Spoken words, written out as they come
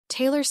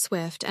Taylor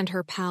Swift and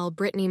her pal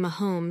Brittany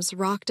Mahomes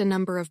rocked a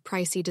number of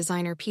pricey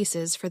designer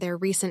pieces for their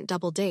recent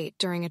double date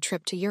during a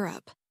trip to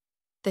Europe.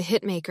 The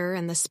hitmaker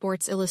and the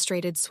Sports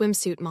Illustrated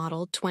swimsuit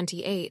model,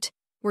 28,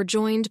 were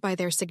joined by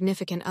their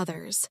significant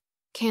others,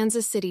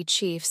 Kansas City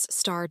Chiefs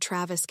star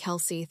Travis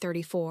Kelce,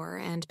 34,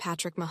 and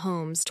Patrick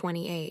Mahomes,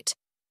 28,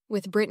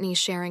 with Brittany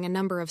sharing a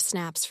number of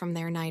snaps from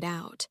their night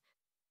out.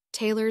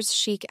 Taylor's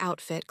chic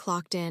outfit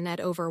clocked in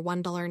at over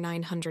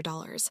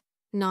 $1,900,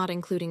 not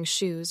including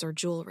shoes or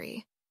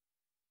jewelry.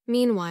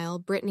 Meanwhile,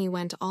 Brittany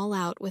went all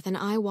out with an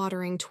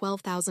eye-watering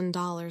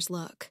 $12,000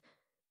 look.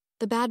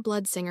 The Bad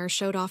Blood singer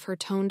showed off her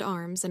toned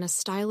arms in a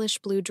stylish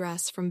blue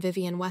dress from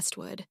Vivienne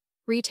Westwood,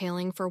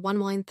 retailing for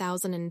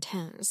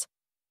 $1,010.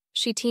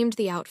 She teamed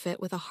the outfit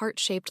with a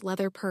heart-shaped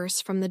leather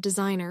purse from the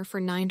designer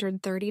for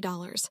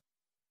 $930.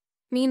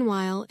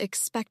 Meanwhile,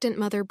 expectant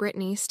mother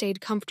Brittany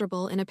stayed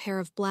comfortable in a pair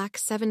of black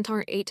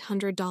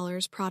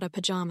 $700-800 Prada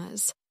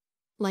pajamas.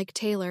 Like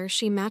Taylor,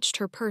 she matched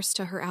her purse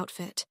to her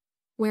outfit,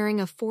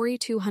 wearing a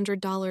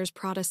 $4,200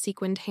 Prada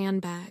sequined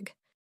handbag.